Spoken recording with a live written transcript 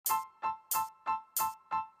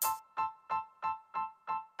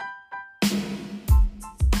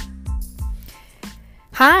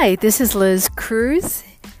Hi, this is Liz Cruz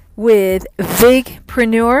with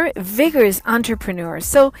Vigpreneur, Vigorous Entrepreneur.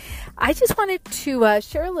 So I just wanted to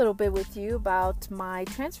share a little bit with you about my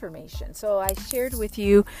transformation. So I shared with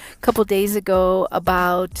you a couple days ago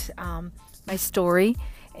about my story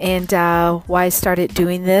and why I started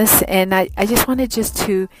doing this. And I just wanted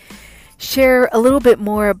to share a little bit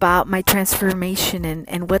more about my transformation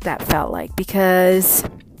and what that felt like. Because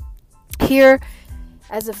here,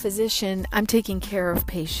 as a physician, I'm taking care of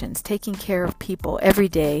patients, taking care of people every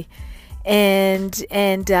day, and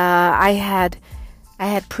I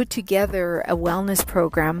had put together a wellness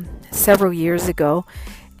program several years ago,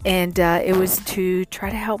 and it was to try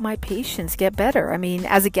to help my patients get better. I mean,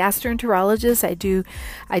 as a gastroenterologist, I do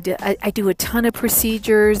a ton of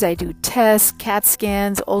procedures. I do tests, CAT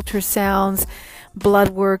scans, ultrasounds, blood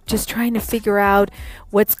work, just trying to figure out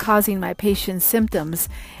what's causing my patients' symptoms,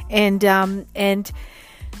 and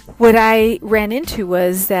what I ran into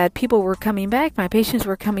was that people were coming back. My patients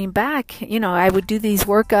were coming back. You know, I would do these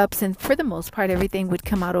workups, and for the most part, everything would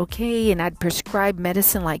come out okay. And I'd prescribe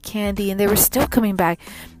medicine like candy, and they were still coming back,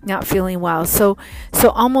 not feeling well. So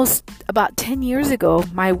almost about 10 years ago,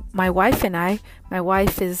 my wife and I, my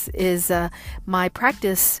wife is my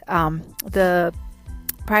practice, the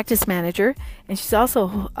practice manager, and she's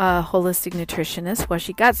also a holistic nutritionist. Well,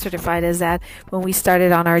 she got certified as that when we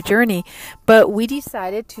started on our journey, but we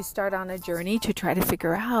decided to start on a journey to try to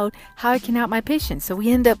figure out how I can help my patients. So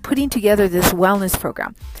we ended up putting together this wellness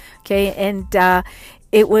program, okay, and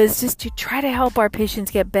it was just to try to help our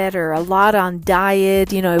patients get better. A lot on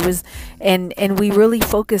diet, you know, it was, and we really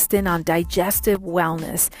focused in on digestive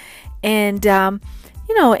wellness, and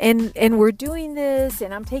you know, and we're doing this,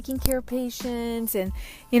 and I'm taking care of patients, and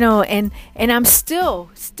you know, and I'm still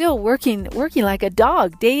working like a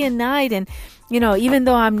dog day and night, and you know, even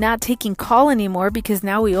though I'm not taking call anymore because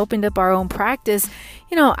now we opened up our own practice,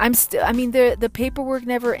 you know, I'm still, I mean, the paperwork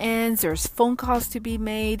never ends. There's phone calls to be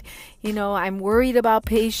made. You know, I'm worried about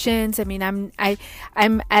patients. I mean, I'm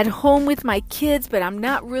at home with my kids, but I'm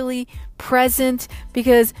not really present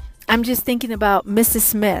because I'm just thinking about Mrs.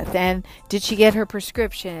 Smith, and did she get her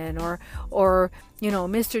prescription, or you know,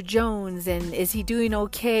 Mr. Jones, and is he doing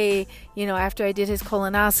okay, you know, after I did his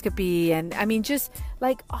colonoscopy. And I mean, just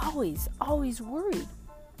like always worried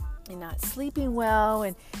and not sleeping well,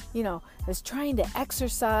 and you know, I was trying to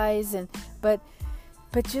exercise, and but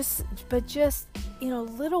just you know,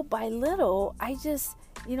 little by little, I just,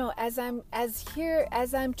 you know, as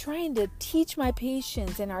I'm trying to teach my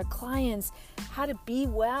patients and our clients how to be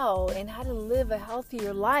well and how to live a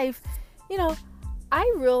healthier life, you know, I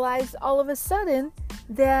realized all of a sudden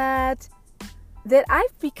that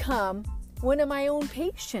I've become one of my own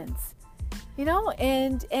patients, you know,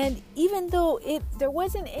 and even though there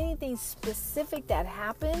wasn't anything specific that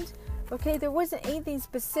happened, okay, there wasn't anything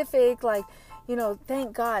specific like, you know,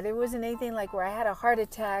 thank God, there wasn't anything like where I had a heart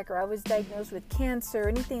attack or I was diagnosed with cancer or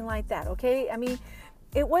anything like that, okay? I mean,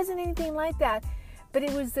 it wasn't anything like that, but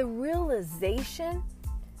it was the realization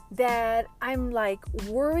that I'm like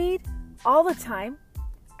worried all the time.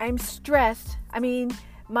 I'm stressed. I mean,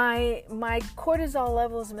 my cortisol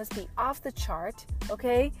levels must be off the chart,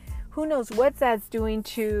 okay? Who knows what that's doing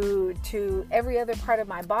to every other part of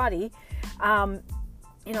my body.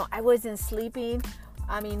 You know, I wasn't sleeping.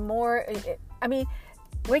 I mean,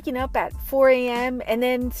 waking up at 4 a.m. and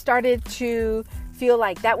then started to feel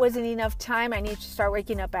like that wasn't enough time. I need to start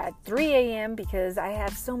waking up at 3 a.m. because I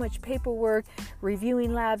have so much paperwork,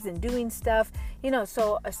 reviewing labs and doing stuff, you know,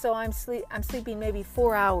 so I'm sleeping maybe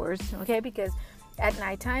 4 hours, okay, because at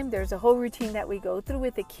nighttime there's a whole routine that we go through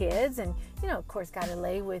with the kids, and you know, of course, got to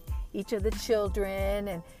lay with each of the children,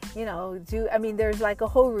 and you know, there's like a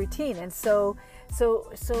whole routine, and so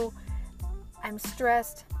I'm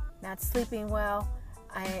stressed, not sleeping well.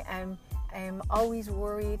 I'm always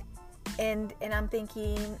worried, and I'm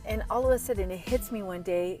thinking, and all of a sudden it hits me one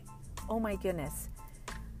day, oh my goodness,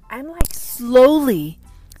 I'm like slowly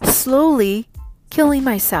killing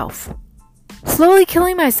myself.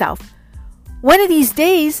 One of these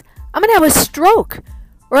days, I'm going to have a stroke,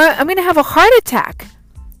 or I'm going to have a heart attack.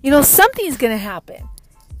 You know, something's going to happen,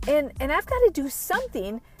 and I've got to do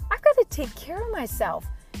something. I've got to take care of myself.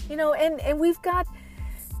 You know, and we've got,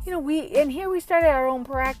 you know, here we started our own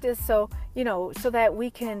practice, so, you know, so that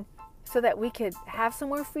we could have some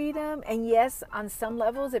more freedom. And yes, on some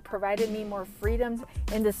levels, it provided me more freedom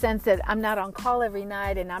in the sense that I'm not on call every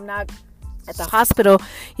night, and I'm not at the hospital,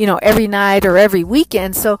 you know, every night or every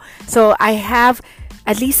weekend. So I have,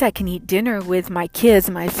 at least I can eat dinner with my kids,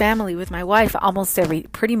 my family, with my wife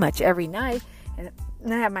pretty much every night, and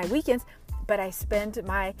I have my weekends. But I spend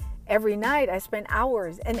every night I spend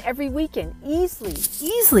hours, and every weekend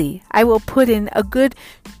easily I will put in a good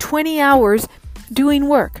 20 hours doing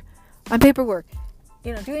work on paperwork,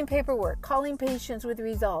 doing paperwork, calling patients with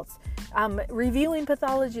results, reviewing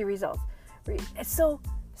pathology results.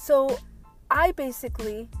 So I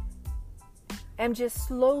basically am just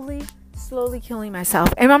slowly killing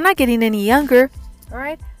myself, and I'm not getting any younger. All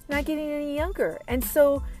right, not getting any younger. And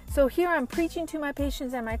so here I'm preaching to my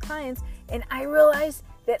patients and my clients, and I realize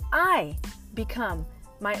that I become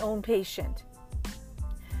my own patient.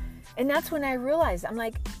 And that's when I realized, I'm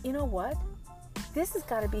like, you know what? This has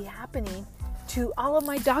got to be happening to all of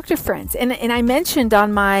my doctor friends. And I mentioned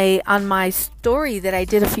on my story that I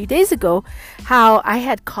did a few days ago how I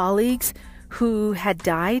had colleagues who had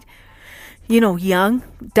died, young,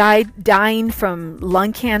 dying from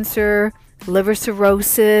lung cancer, liver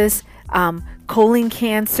cirrhosis, colon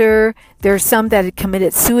cancer. There are some that had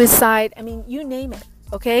committed suicide. I mean, you name it.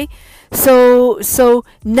 Okay, so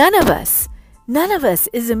none of us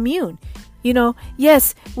is immune.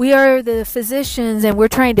 Yes, we are the physicians and we're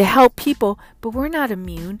trying to help people, but we're not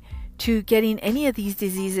immune to getting any of these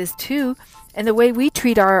diseases too. And the way we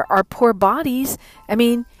treat our poor bodies, I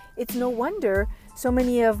mean, it's no wonder so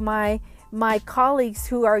many of my colleagues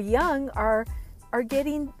who are young are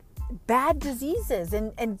getting bad diseases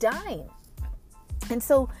and dying. And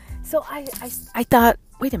so I thought,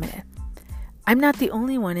 wait a minute, I'm not the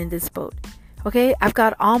only one in this boat. Okay, I've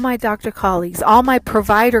got all my doctor colleagues, all my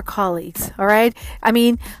provider colleagues, all right? I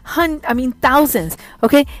mean, thousands,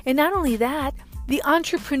 okay? And not only that, the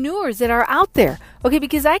entrepreneurs that are out there, okay?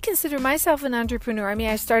 Because I consider myself an entrepreneur. I mean,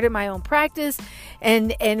 I started my own practice,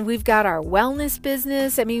 and we've got our wellness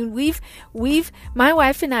business. I mean, my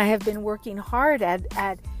wife and I have been working hard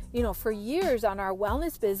at for years on our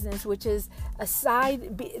wellness business, which is a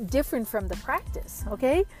side different from the practice,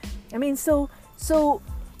 okay? I mean, so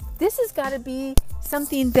this has got to be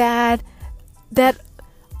something that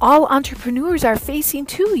all entrepreneurs are facing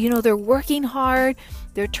too. They're working hard.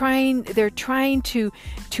 They're trying to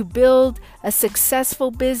build a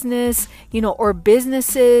successful business, or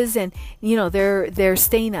businesses, and they're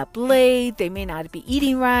staying up late. They may not be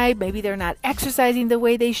eating right. Maybe they're not exercising the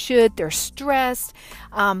way they should. They're stressed.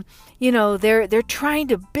 They're trying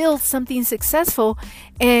to build something successful,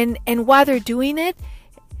 and while they're doing it,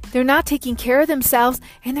 they're not taking care of themselves,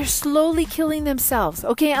 and they're slowly killing themselves.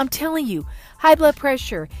 Okay, I'm telling you, high blood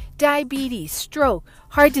pressure, diabetes, stroke,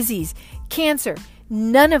 heart disease, cancer.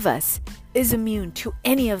 None of us is immune to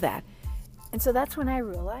any of that. And so that's when I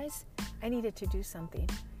realized I needed to do something.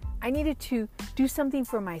 I needed to do something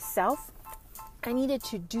for myself. I needed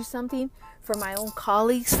to do something for my own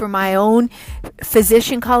colleagues, for my own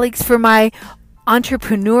physician colleagues, for my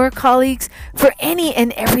entrepreneur colleagues, for any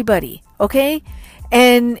and everybody. Okay?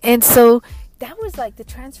 And so that was like the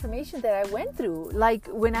transformation that I went through. Like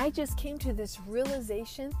when I just came to this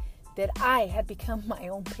realization that I had become my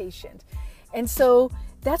own patient. And so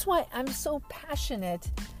that's why I'm so passionate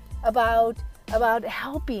about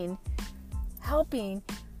helping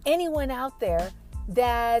anyone out there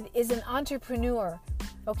that is an entrepreneur,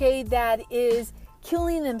 okay, that is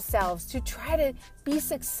killing themselves to try to be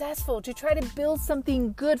successful, to try to build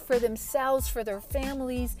something good for themselves, for their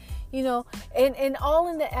families, and all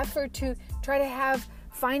in the effort to try to have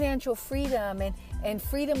financial freedom and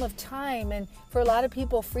freedom of time, and for a lot of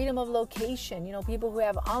people, freedom of location, people who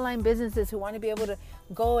have online businesses who want to be able to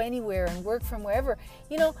go anywhere and work from wherever,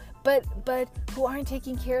 but who aren't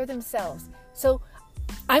taking care of themselves. So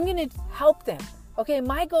I'm going to help them. Okay,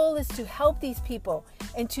 my goal is to help these people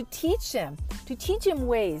and to teach them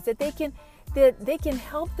ways that they can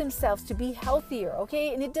help themselves to be healthier,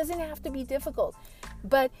 okay? And it doesn't have to be difficult,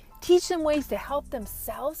 but teach them ways to help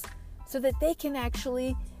themselves so that they can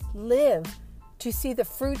actually live to see the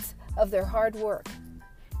fruits of their hard work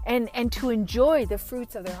and to enjoy the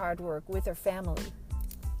fruits of their hard work with their family.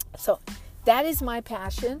 So that is my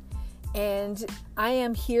passion, and I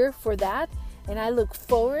am here for that, and I look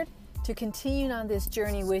forward to continuing on this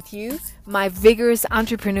journey with you, my vigorous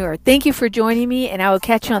entrepreneur. Thank you for joining me, and I will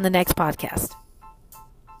catch you on the next podcast.